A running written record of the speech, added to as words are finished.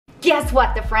Guess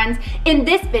what, the friends? In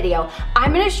this video,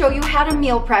 I'm gonna show you how to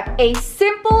meal prep a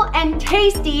simple and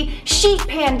tasty sheet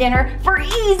pan dinner for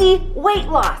easy weight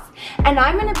loss. And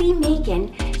I'm gonna be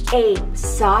making a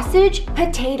sausage,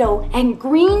 potato, and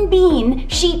green bean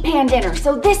sheet pan dinner.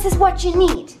 So this is what you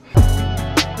need.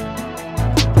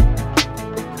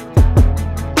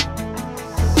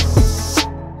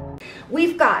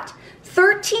 We've got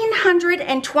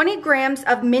 1,320 grams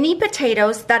of mini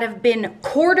potatoes that have been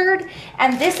quartered,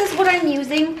 and this is what I'm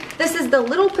using. This is the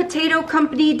Little Potato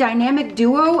Company Dynamic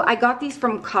Duo. I got these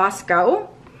from Costco.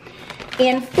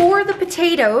 And for the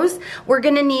potatoes, we're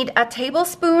gonna need a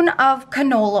tablespoon of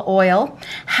canola oil,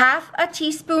 half a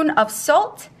teaspoon of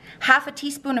salt, half a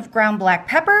teaspoon of ground black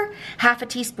pepper, half a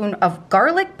teaspoon of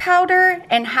garlic powder,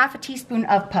 and half a teaspoon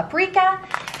of paprika.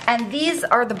 And these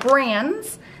are the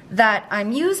brands that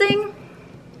I'm using.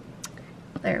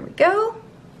 There we go.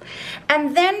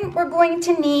 And then we're going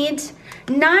to need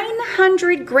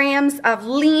 900 grams of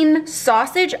lean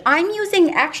sausage. I'm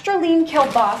using extra lean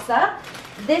kielbasa.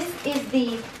 This is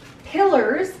the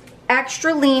Pillars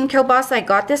extra lean kielbasa. I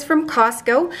got this from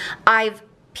Costco. I've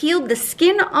peeled the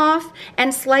skin off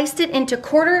and sliced it into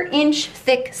 1/4 inch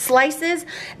thick slices.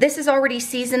 This is already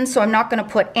seasoned, so I'm not gonna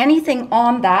put anything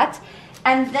on that.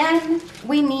 And then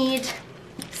we need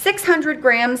 600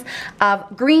 grams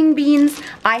of green beans.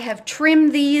 I have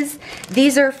trimmed these.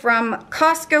 These are from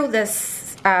Costco, the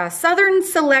Southern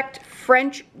Select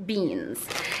French beans.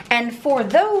 And for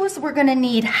those, we're gonna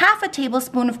need half a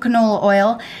tablespoon of canola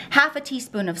oil, half a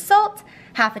teaspoon of salt,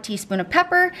 half a teaspoon of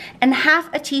pepper, and half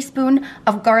a teaspoon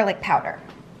of garlic powder.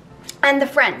 And the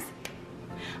friends,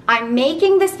 I'm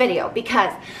making this video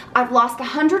because I've lost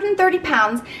 130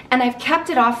 pounds and I've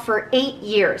kept it off for 8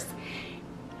 years.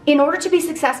 In order to be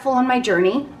successful on my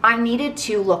journey, I needed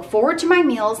to look forward to my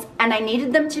meals, and I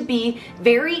needed them to be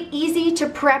very easy to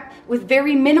prep with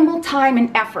very minimal time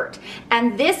and effort.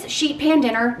 And this sheet pan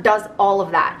dinner does all of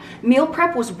that. Meal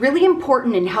prep was really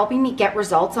important in helping me get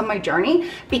results on my journey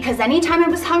because anytime I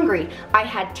was hungry, I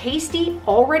had tasty,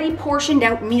 already portioned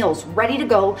out meals ready to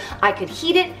go. I could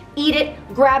heat it, eat it,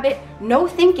 grab it, no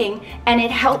thinking, and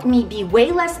it helped me be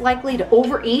way less likely to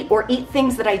overeat or eat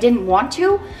things that I didn't want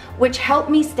to, which helped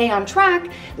me stay on track,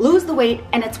 lose the weight,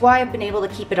 and it's why I've been able to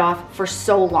keep it off for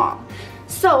so long.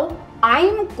 So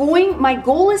my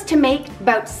goal is to make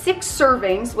about 6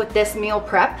 servings with this meal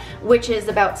prep, which is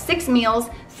about 6 meals,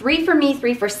 3 for me,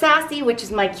 3 for Sassy, which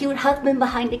is my cute husband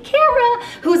behind the camera,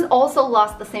 who's also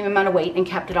lost the same amount of weight and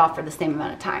kept it off for the same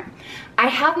amount of time. I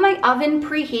have my oven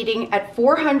preheating at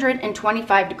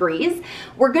 425 degrees.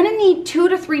 We're gonna need 2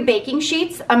 to 3 baking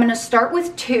sheets. I'm gonna start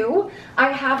with 2.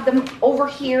 I have them over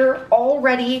here all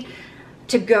ready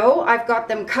to go. I've got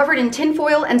them covered in tin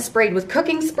foil and sprayed with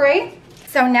cooking spray.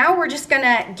 So now we're just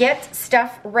gonna get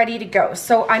stuff ready to go.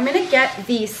 So I'm gonna get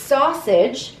the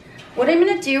sausage. What I'm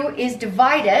gonna do is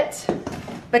divide it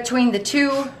between the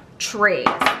 2 trays.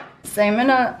 So I'm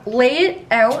gonna lay it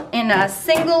out in a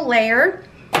single layer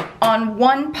on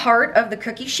one part of the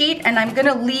cookie sheet, and I'm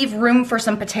gonna leave room for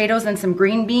some potatoes and some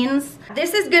green beans.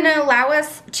 This is gonna allow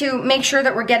us to make sure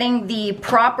that we're getting the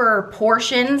proper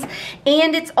portions,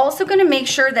 and it's also gonna make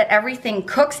sure that everything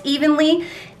cooks evenly.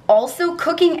 Also,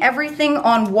 cooking everything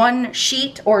on 1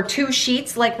 sheet or 2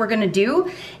 sheets like we're gonna do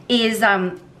is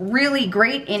really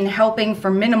great in helping for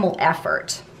minimal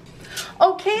effort.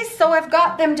 Okay, so I've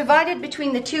got them divided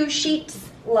between the 2 sheets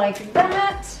like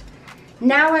that.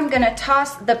 Now I'm gonna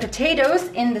toss the potatoes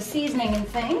in the seasoning and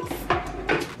things.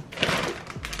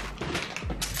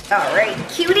 All right,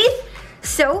 cuties.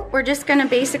 So we're just gonna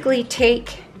basically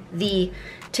take the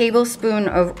tablespoon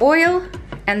of oil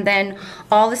and then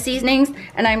all the seasonings,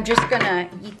 and I'm just gonna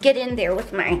get in there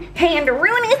with my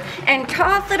hand-a-rooney and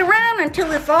toss it around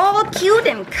until it's all cute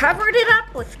and covered it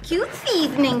up with cute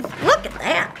seasonings. Look at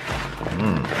that.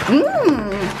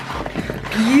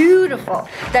 Beautiful.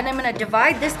 Then I'm gonna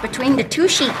divide this between the 2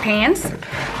 sheet pans.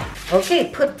 Okay,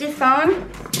 put this on.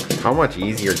 How much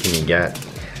easier can you get?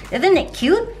 Isn't it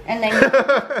cute? And then you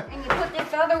put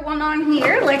this other one on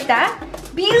here like that.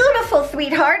 Beautiful,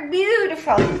 sweetheart,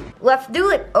 beautiful. Let's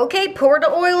do it. Okay, pour the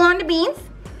oil on the beans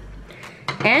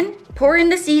and pour in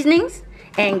the seasonings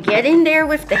and get in there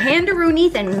with the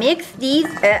hand-a-roonies and mix these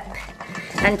up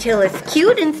until it's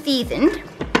cute and seasoned.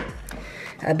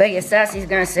 I bet you Sassy's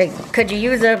gonna say, could you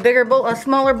use a bigger bowl, a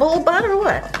smaller bowl, bud, or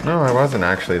what? No, I wasn't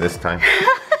actually this time.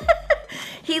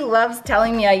 He loves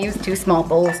telling me I use 2 small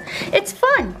bowls. It's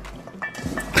fun.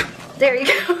 There you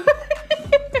go.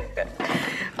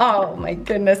 Oh my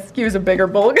goodness, use a bigger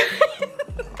bowl.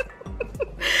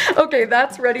 Okay,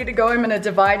 that's ready to go. I'm gonna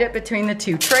divide it between the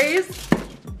 2 trays.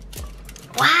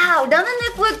 Wow, doesn't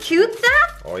this look cute,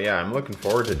 Seth? Oh yeah, I'm looking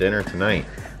forward to dinner tonight.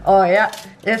 Oh yeah,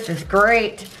 this is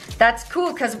great. That's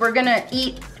cool because we're gonna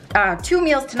eat 2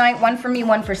 meals tonight, one for me,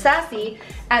 one for Sassy,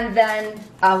 and then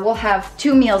we'll have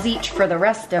 2 meals each for the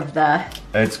rest of the...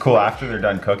 It's cool, after they're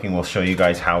done cooking, we'll show you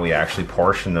guys how we actually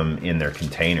portion them in their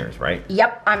containers, right?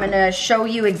 Yep, I'm gonna show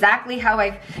you exactly how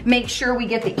I make sure we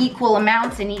get the equal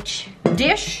amounts in each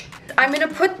dish. I'm gonna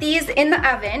put these in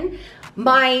the oven.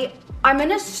 I'm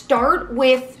gonna start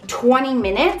with 20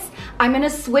 minutes. I'm gonna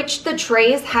switch the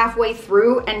trays halfway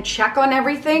through and check on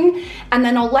everything, and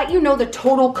then I'll let you know the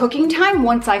total cooking time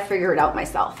once I figure it out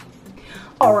myself.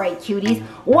 All right, cuties,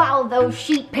 while those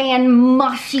sheet pan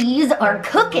mushies are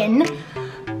cooking,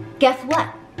 guess what?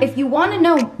 If you wanna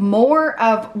know more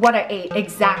of what I ate,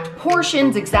 exact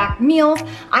portions, exact meals,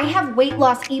 I have weight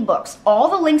loss ebooks. All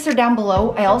the links are down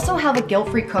below. I also have a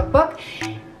guilt-free cookbook.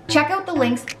 Check out the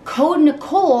links, code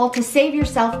Nicole to save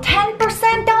yourself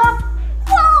 10% off.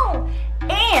 Whoa!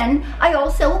 And I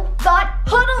also got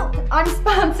Huddled,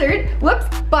 unsponsored, whoops,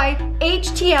 by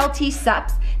HTLT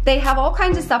Sups. They have all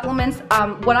kinds of supplements.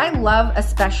 What I love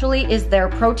especially is their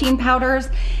protein powders.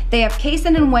 They have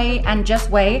casein and whey and just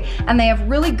whey, and they have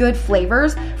really good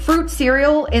flavors. Fruit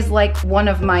cereal is like one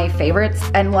of my favorites,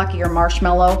 and Lucky or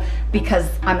Marshmallow because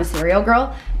I'm a cereal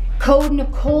girl. Code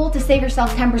Nicole to save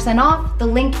yourself 10% off. The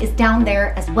link is down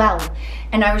there as well.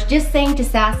 And I was just saying to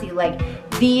Sassy, like,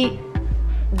 these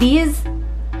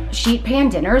sheet pan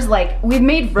dinners, like, we've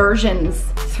made versions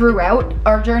throughout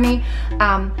our journey.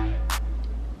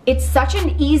 It's such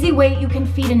an easy way. You can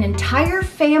feed an entire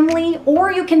family,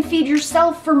 or you can feed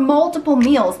yourself for multiple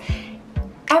meals.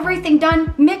 Everything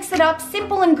done, mix it up,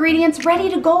 simple ingredients, ready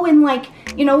to go in like,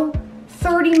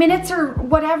 30 minutes or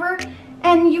whatever.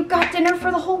 And you got dinner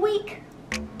for the whole week.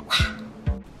 Wow.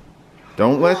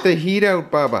 Don't let the heat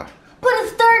out, Bubba. But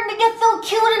it's starting to get so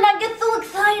cute and I get so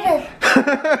excited.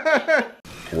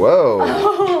 Whoa.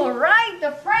 All right,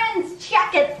 the friends,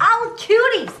 check it out,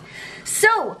 cuties.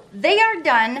 So they are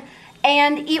done,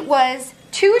 and it was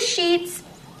 2 sheets,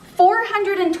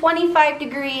 425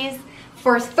 degrees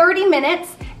for 30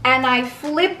 minutes, and I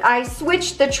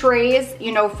switched the trays,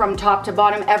 from top to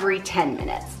bottom every 10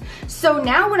 minutes. So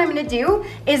now what I'm gonna do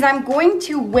is I'm going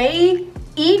to weigh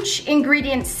each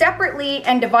ingredient separately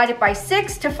and divide it by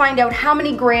 6 to find out how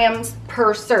many grams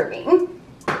per serving.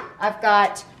 I've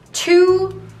got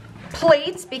 2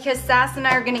 plates because Sass and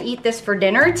I are gonna eat this for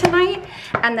dinner tonight.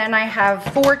 And then I have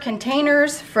 4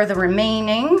 containers for the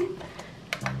remaining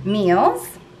meals.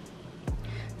 So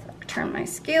turn my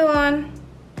scale on,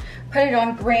 put it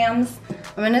on grams.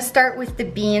 I'm gonna start with the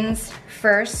beans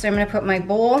first. So I'm gonna put my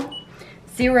bowl,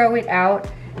 zero it out,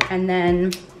 and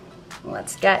then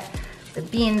let's get the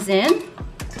beans in.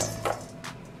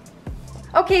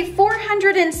 Okay,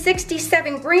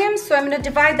 467 grams, so I'm gonna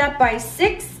divide that by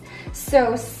 6.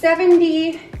 So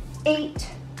 78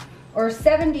 or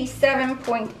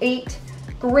 77.8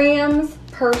 grams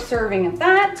per serving of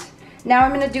that. Now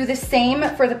I'm gonna do the same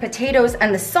for the potatoes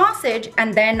and the sausage,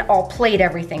 and then I'll plate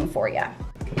everything for you.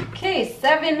 Okay,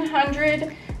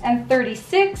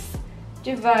 736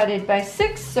 divided by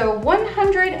 6, so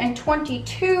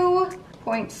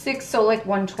 122.6, so like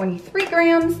 123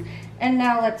 grams. And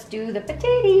now let's do the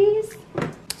potatoes.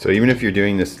 So even if you're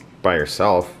doing this by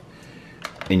yourself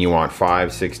and you want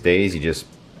 5-6 days, you just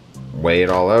weigh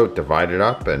it all out, divide it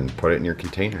up, and put it in your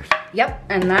containers. Yep,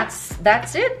 and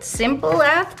that's it. Simple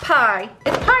as pie.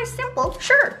 Is pie simple?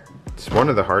 Sure. It's one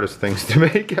of the hardest things to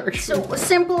make, actually. So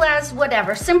simple as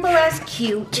whatever. Simple as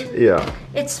cute. Yeah.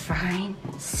 It's fine.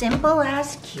 Simple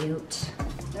as cute.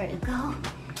 There you go.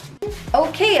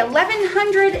 Okay,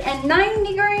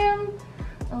 1,190 grams.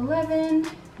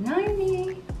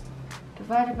 1190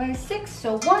 divided by 6,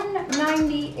 so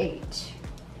 198.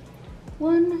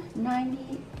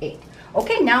 198.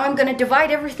 Okay, now I'm gonna divide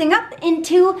everything up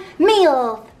into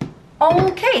meals.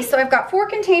 Okay, so I've got 4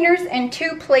 containers and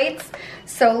 2 plates.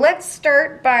 So let's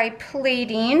start by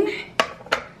plating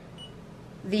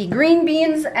the green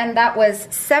beans, and that was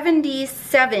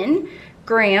 77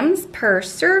 grams per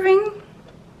serving.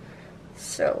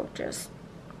 So just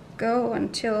go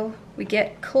until we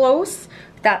get close.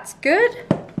 That's good.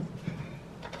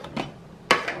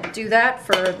 I'll do that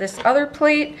for this other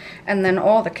plate and then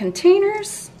all the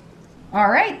containers. All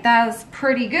right, that was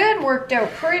pretty good. Worked out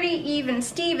pretty even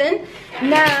Steven.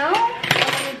 Now I'm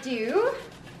gonna do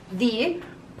the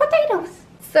potatoes.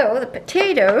 So the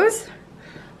potatoes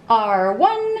are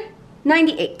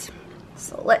 198.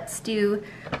 So let's do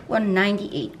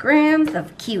 198 grams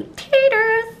of cute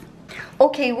taters.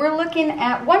 Okay, we're looking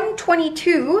at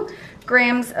 122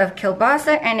 grams of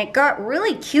kielbasa, and it got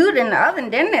really cute in the oven,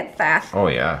 didn't it, Sass? Oh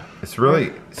yeah, it's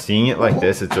really, seeing it like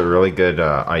this, it's a really good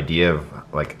idea of,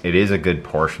 like, it is a good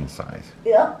portion size.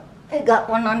 Yep, I got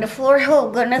one on the floor. Oh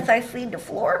goodness, I feed the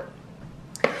floor.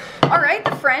 All right,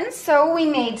 the friends, so we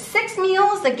made 6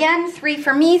 meals. Again, 3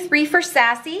 for me, 3 for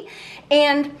Sassy.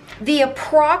 And the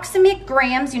approximate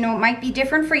grams, you know, it might be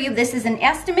different for you. This is an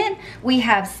estimate. We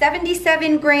have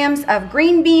 77 grams of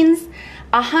green beans,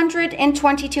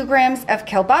 122 grams of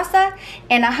kielbasa,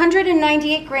 and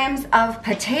 198 grams of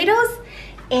potatoes.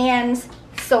 And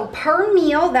so per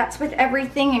meal, that's with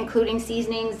everything, including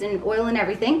seasonings and oil and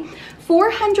everything,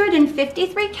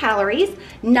 453 calories,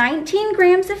 19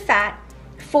 grams of fat,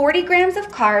 40 grams of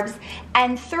carbs,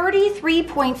 and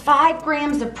 33.5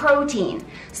 grams of protein.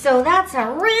 So that's a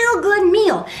real good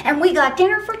meal. And we got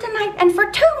dinner for tonight and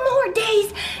for 2 more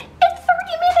days in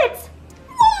 30 minutes.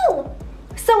 Whoa!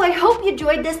 So I hope you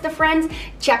enjoyed this, the friends.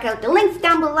 Check out the links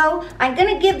down below. I'm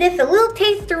gonna give this a little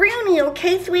taste-a-rooney,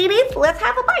 okay, sweeties? Let's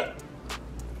have a bite.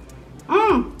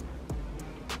 I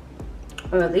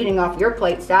was eating off your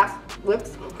plate, Sass.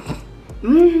 Whoops.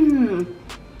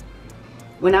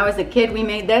 When I was a kid, we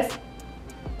made this.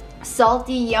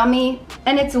 Salty, yummy,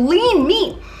 and it's lean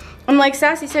meat. And like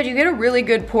Sassy said, you get a really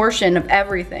good portion of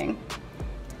everything.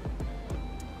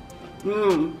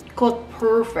 Cooked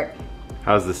perfect.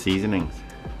 How's the seasonings?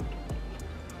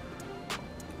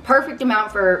 Perfect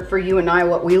amount for you and I,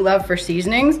 what we love for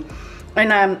seasonings.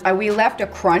 And we left a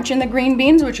crunch in the green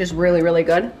beans, which is really, really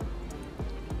good.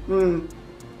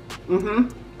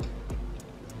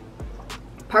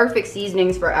 Perfect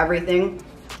seasonings for everything.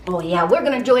 Oh yeah, we're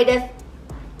gonna enjoy this.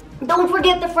 Don't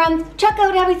forget, the friends, check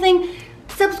out everything.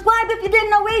 Subscribe if you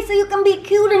didn't already so you can be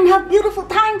cute and have beautiful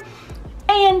time.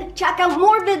 And check out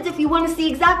more vids if you want to see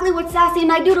exactly what Sassy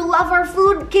and I do to love our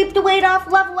food, keep the weight off,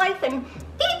 love life, and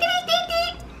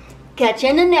catch you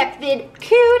in the next vid.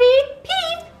 Cutie,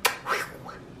 peace.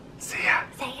 See ya.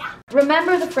 See ya.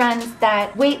 Remember, the friends,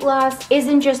 that weight loss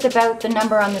isn't just about the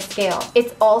number on the scale.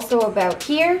 It's also about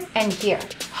here and here.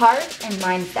 Heart and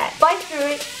mindset. Fight through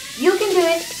it. You can do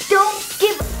it. Don't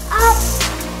give up.